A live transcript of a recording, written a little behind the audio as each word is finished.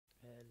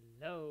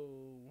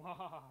Hello,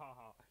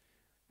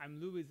 I'm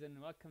Louis and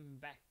welcome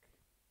back.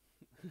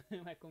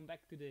 Welcome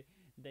back to the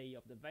day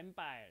of the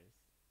vampires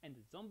and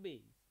the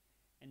zombies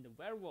and the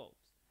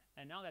werewolves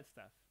and all that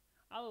stuff.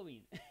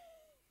 Halloween.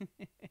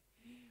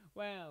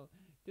 Well,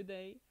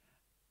 today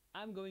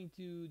I'm going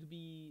to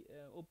be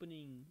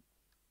opening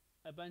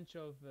a bunch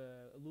of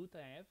loot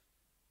I have,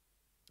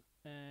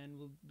 and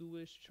we'll do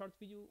a short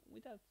video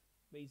with that.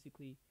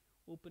 Basically,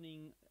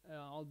 opening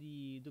all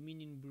the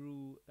Dominion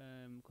Brew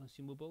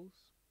consumables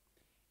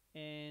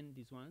and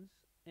these ones,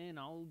 and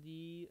all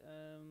the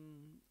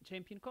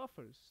champion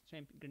coffers,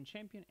 grand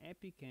champion,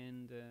 epic,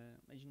 and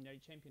legendary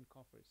champion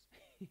coffers.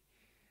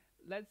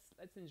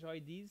 Let's enjoy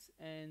these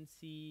and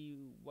see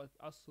what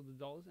also the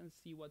dolls and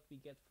see what we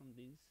get from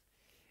these,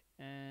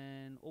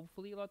 and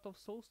hopefully a lot of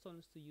soul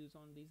stones to use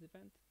on this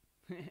event.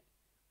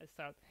 Let's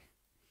start.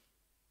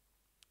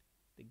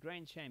 The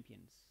grand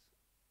champions.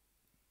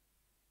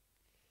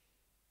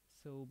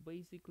 So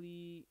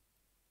basically,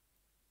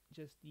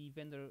 just the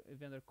vendor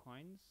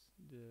coins,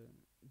 the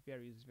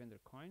various vendor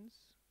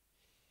coins.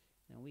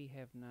 And we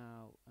have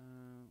now,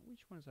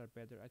 which ones are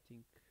better? I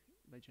think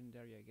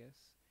legendary, I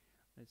guess.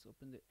 Let's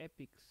open the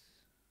epics,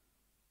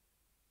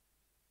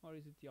 or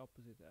is it the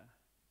opposite?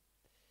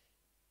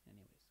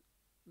 Anyways,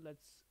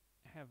 let's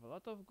have a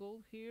lot of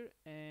gold here,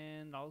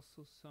 and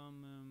also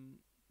some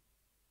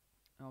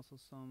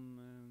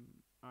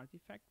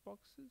artifact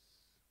boxes.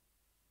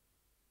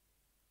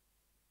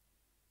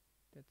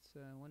 That's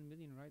 1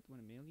 million, right?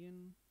 1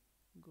 million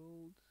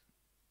gold.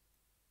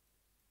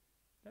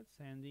 That's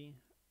handy.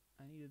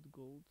 I needed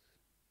gold.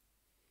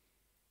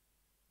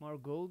 More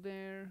gold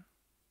there.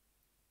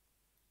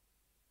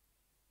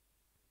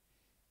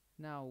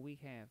 Now we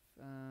have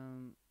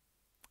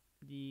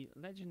the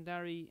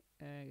legendary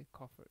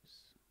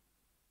coffers.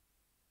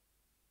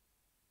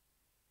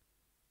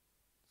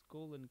 It's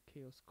gold and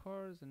chaos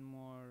cores and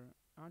more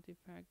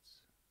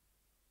artifacts.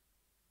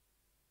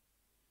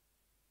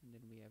 And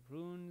then we have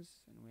runes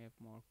and we have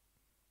more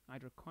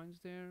hydro coins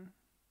there.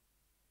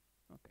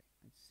 Okay,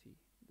 let's see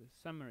the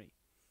summary.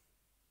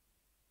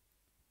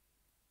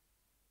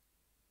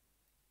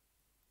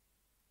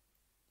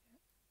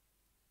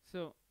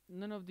 So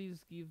none of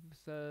these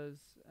gives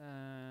us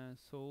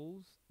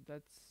souls.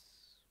 That's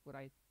what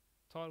I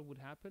thought would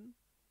happen.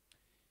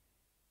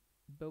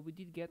 But we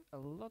did get a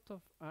lot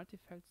of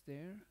artifacts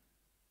there,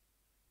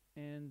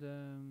 and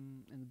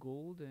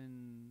gold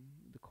and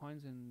the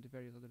coins and the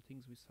various other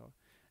things we saw.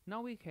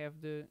 Now we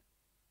have the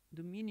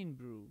Dominion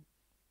Brew.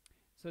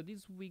 So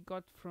this we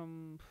got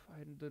from,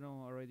 I don't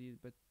know already,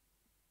 but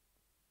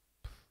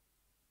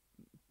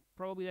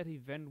probably that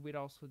event with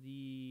also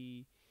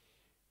the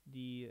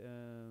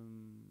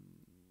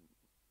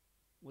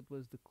what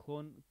was the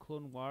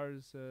Clone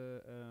Wars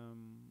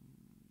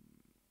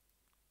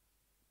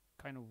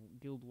kind of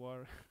guild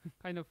war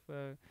kind of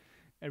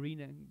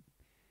arena.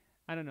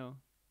 I don't know.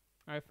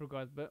 I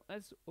forgot. But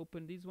let's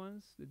open these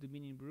ones, the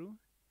Dominion Brew,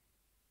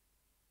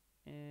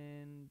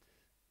 and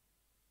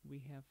we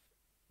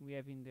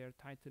have in there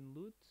Titan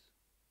loot.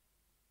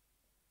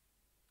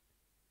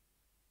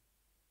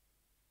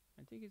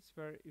 I think it's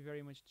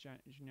very much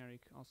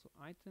generic. Also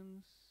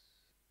items.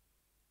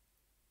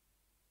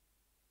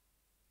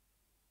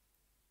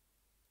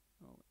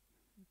 Oh,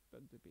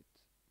 but a bit.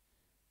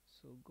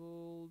 So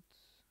gold.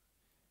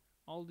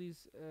 All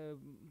these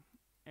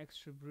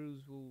extra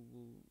brews will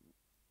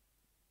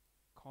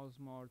cause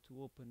more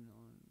to open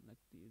on, like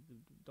the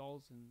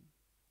dolls and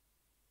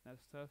that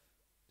stuff.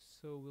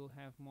 So we'll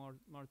have more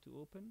to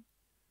open.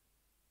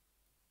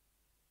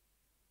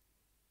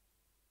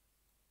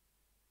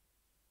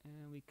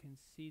 And we can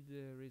see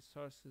the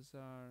resources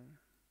are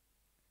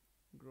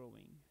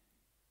growing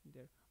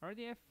there.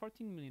 Already have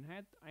 14 million.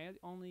 I had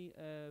only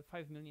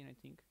 5 million, I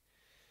think.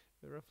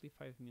 Roughly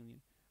 5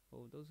 million.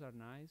 Oh, those are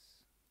nice.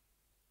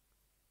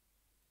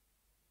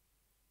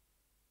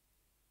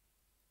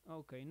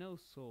 Okay, no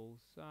souls.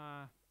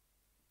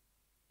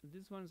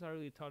 These ones I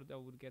really thought I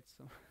would get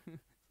some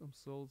some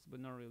souls, but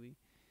not really.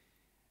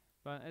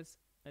 But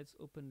let's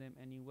open them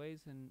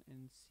anyways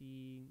and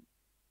see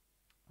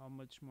how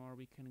much more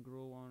we can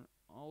grow on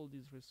all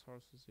these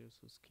resources here.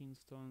 So skin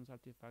stones,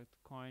 artifact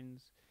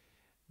coins,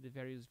 the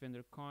various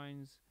vendor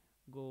coins,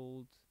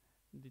 gold,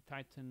 the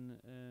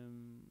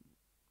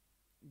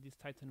these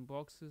Titan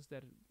boxes,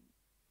 that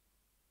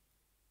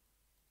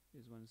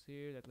these ones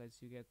here that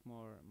lets you get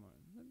more.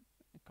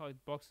 I call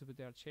it boxes, but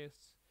they are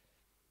chests.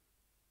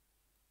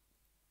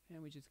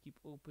 And we just keep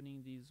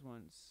opening these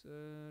ones.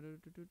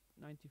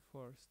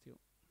 94 still.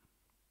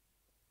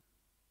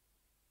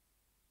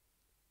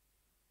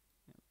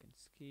 And we can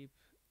skip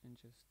and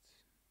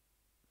just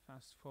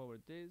fast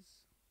forward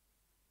this.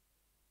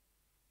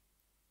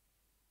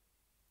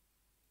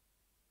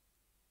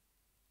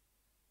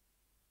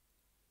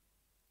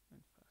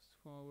 And fast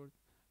forward.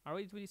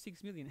 Already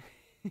 26 million.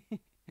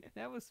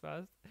 That was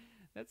fast.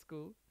 That's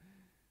cool.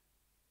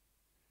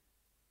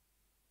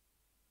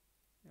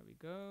 There we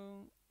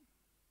go.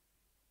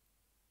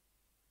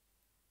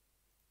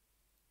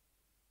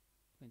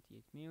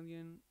 28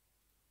 million.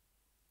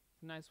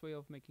 Nice way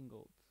of making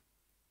gold.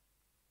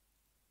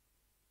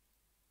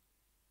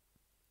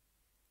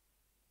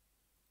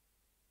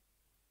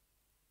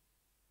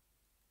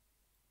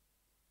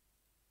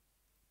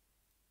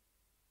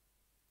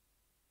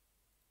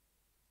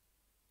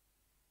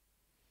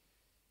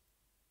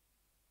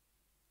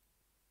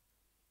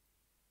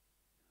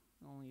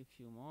 Only a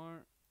few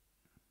more.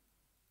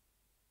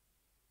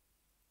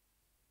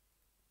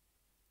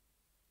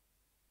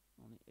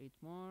 Only 8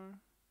 more.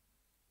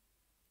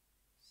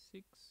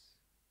 6.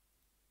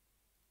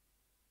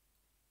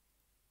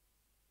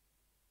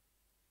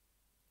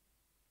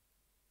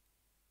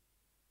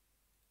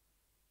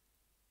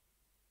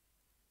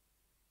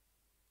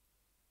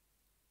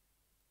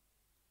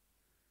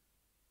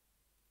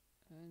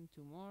 And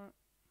 2 more.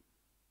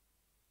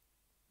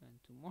 And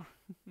 2 more.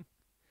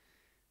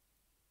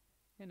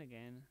 And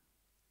again.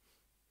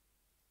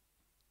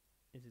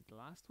 Is it the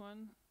last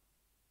one?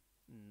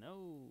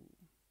 No.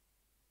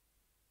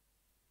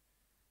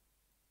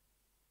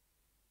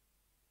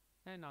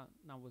 And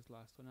now was the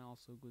last one.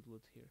 Also good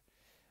loot here.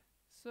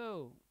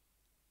 So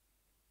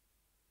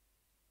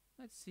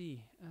let's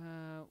see.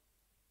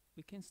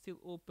 We can still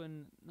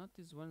open, not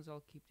these ones,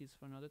 I'll keep this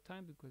for another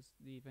time because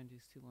the event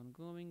is still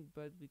ongoing,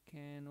 but we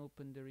can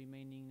open the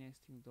remaining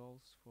nesting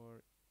dolls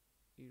for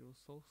hero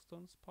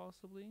soulstones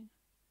possibly.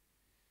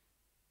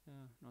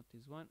 Not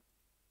this one.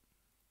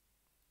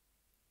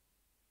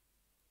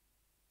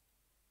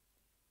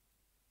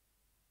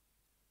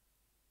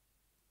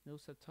 No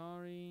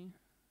Satori.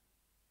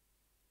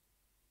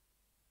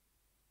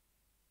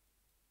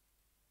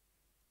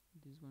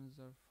 These ones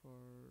are for,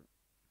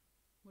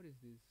 what is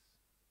this?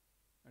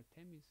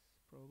 Artemis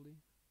probably.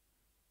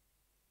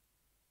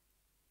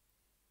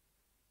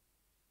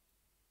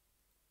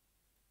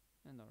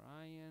 And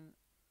Orion.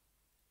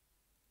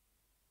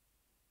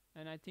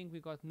 And I think we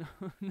got no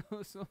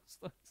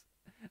soulstones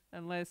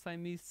unless I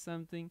missed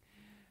something,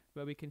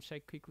 but we can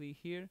check quickly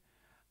here.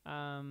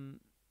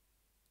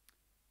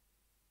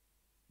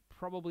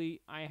 Probably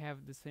I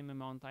have the same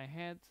amount I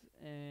had,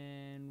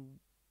 and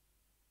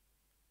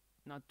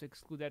not to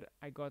exclude that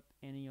I got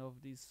any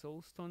of these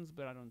soulstones,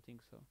 but I don't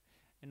think so,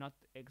 and not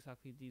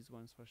exactly these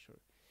ones for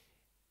sure.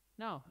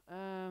 Now,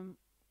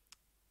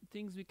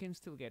 things we can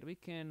still get. We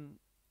can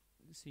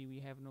see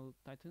we have no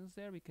titans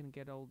there. We can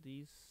get all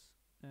these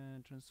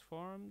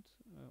transformed,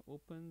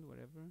 opened,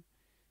 whatever,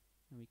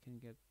 and we can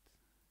get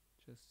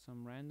just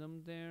some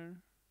random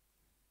there.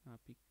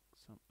 Pick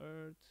some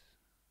earth.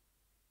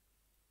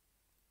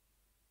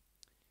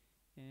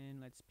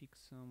 And let's pick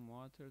some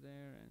water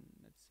there, and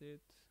that's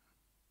it.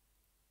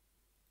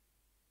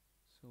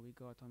 So we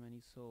got how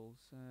many souls?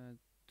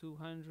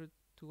 200,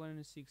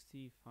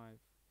 265.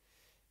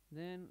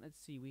 Then let's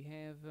see, we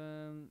have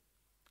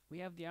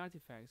the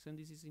artifacts, and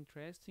this is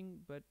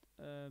interesting, but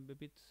a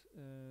bit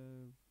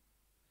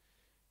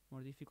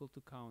more difficult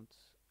to count.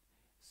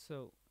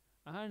 So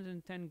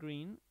 110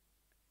 green,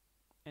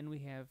 and we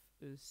have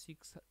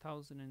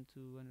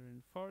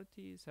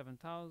 6,240,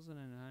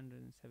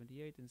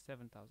 7,178, and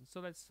 7,000.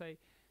 So let's say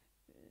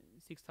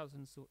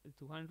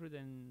 6,200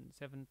 and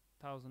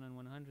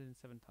 7,100 and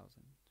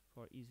 7,000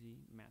 for easy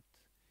math.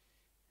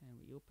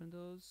 And we open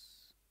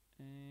those,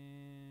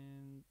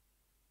 and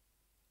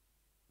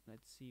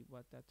let's see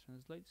what that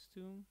translates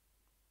to.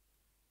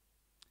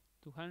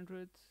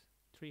 200,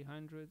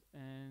 300,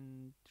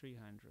 and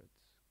 300.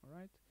 All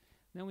right.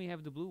 Then we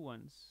have the blue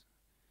ones.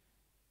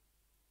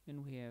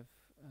 And we have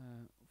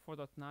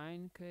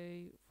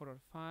 4.9k,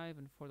 4.5,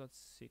 and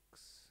 4.6.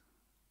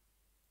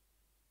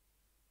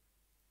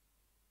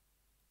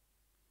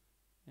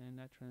 And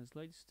that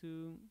translates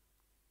to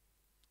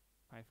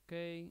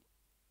 5k,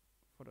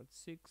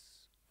 4.6,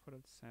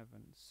 4.7.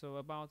 So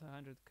about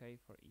 100k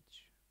for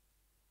each.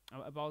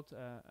 About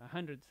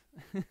 100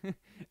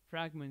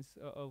 fragments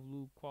of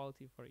blue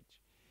quality for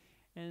each.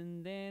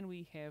 And then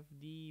we have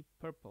the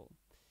purple.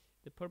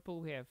 The purple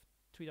we have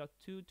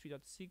 3.2,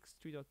 3.6,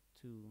 3.2.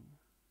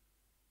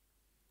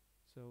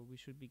 So we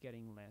should be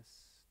getting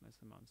less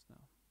amounts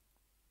now.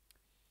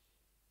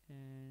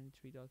 And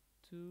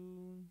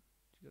 3.2,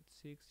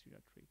 3.6,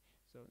 3.3.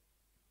 So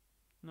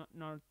not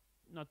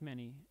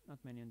many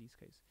in this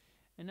case.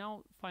 And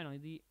now finally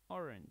the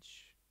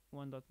orange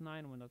 1.9,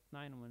 1.9,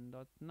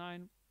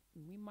 1.9.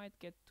 We might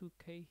get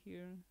 2k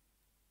here.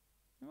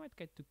 We might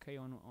get 2k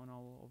on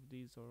all of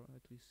these, or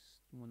at least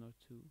 1 or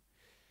 2.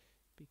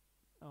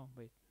 Oh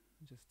wait,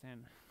 just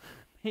 10.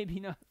 Maybe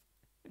not.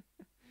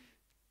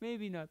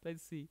 Maybe not.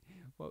 Let's see.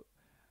 Well,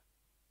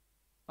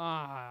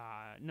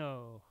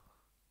 no.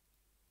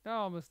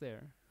 Almost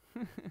there.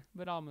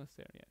 But almost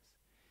there, yes.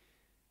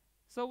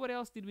 So what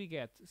else did we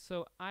get?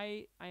 So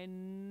I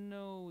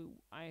know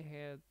I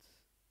had,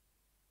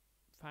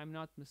 if I'm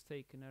not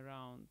mistaken,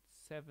 around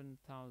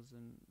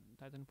 7,000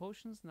 Titan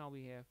potions. Now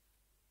we have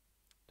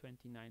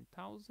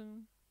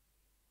 29,000.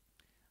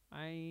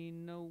 I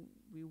know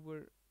we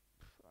were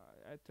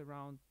at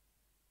around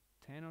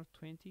 10 or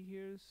 20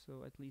 here,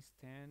 so at least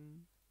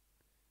 10.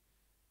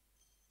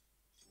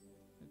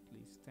 At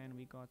least 10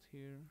 we got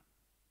here.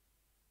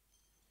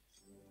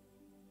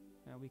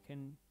 We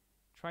can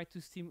try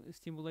to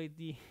stimulate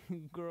the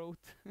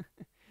growth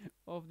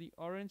of the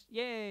orange.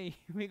 Yay!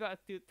 We got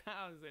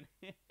 2,000.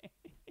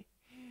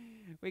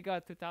 We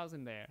got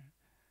 2,000 there.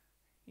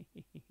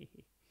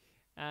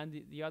 And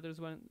the other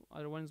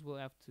ones will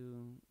have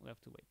to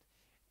wait.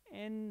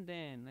 And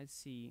then let's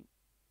see.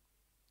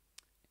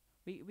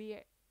 We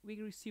we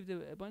we received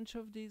a bunch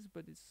of these,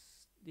 but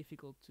it's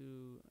difficult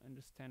to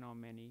understand how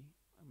many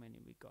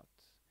we got.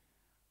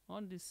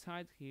 On this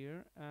side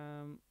here,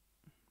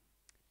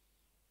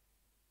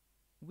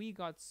 we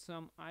got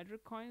some Hydra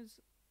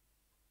coins.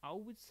 I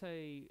would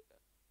say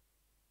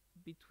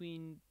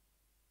between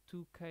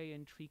 2k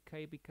and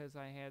 3k because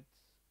I had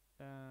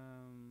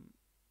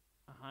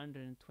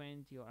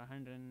 120 or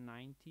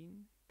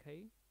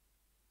 119k.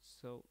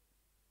 So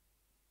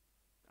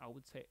I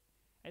would say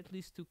at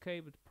least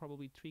 2k, but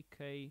probably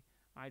 3k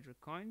Hydra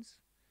coins,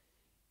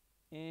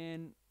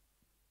 and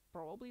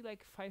probably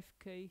like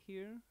 5k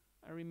here.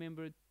 I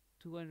remember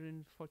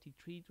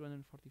 243,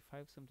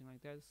 245, something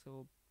like that.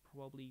 So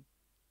probably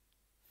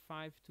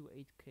 5 to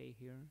 8k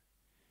here.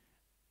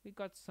 We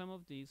got some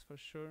of these for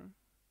sure.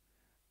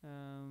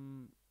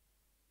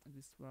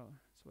 This well,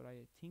 that's what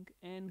I think.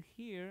 And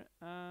here,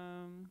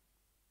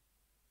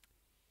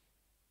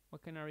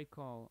 what can I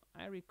recall?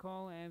 I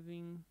recall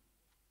having.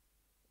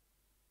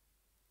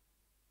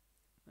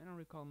 I don't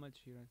recall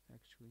much here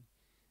actually.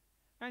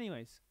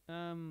 Anyways,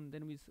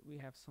 then we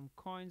have some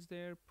coins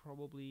there,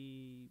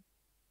 probably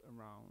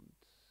around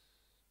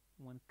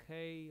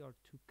 1k or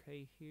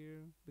 2k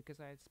here because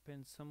I had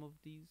spent some of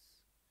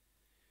these,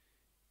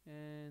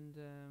 and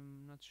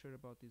not sure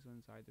about these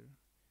ones either.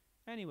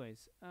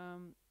 Anyways,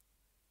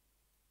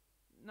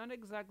 not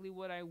exactly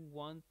what I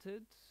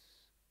wanted,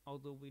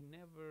 although we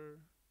never,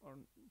 or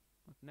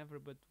not never,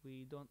 but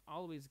we don't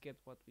always get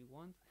what we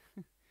want.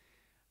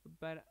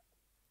 But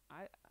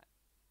I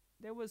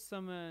there was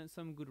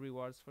some good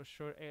rewards for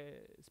sure,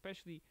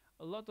 especially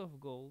a lot of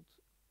gold.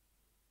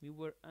 We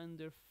were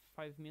under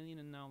 5 million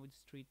and now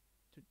it's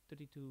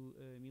 32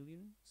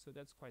 million, so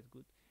that's quite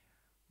good.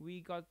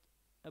 We got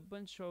a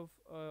bunch of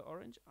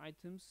orange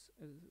items,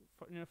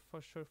 for enough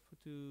for sure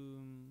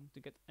to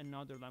get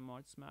another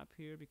Lamart's map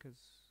here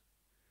because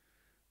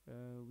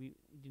we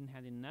didn't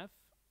have enough,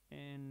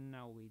 and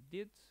now we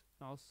did.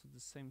 Also the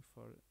same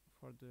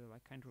for the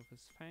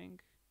Lycanthropus Fang.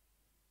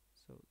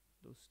 So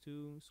those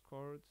two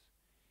scored,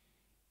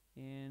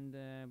 and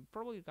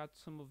probably got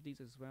some of these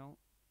as well.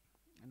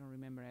 I don't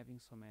remember having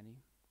so many.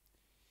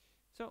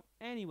 So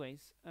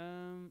anyways,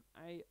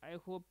 I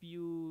hope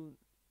you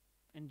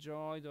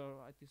enjoyed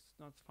or at least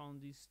not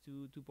found this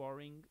too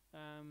boring.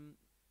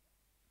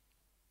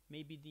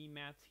 Maybe the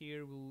math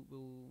here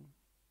will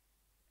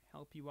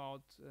help you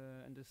out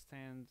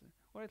understand,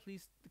 or at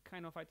least the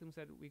kind of items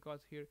that we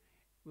got here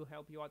will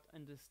help you out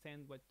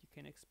understand what you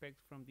can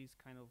expect from this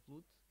kind of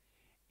loot.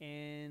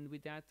 And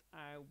with that,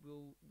 I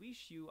will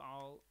wish you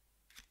all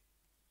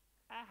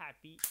a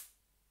happy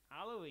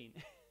Halloween.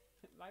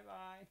 Bye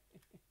bye.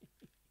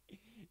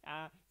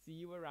 See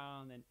you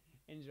around and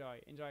enjoy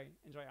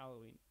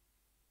Halloween.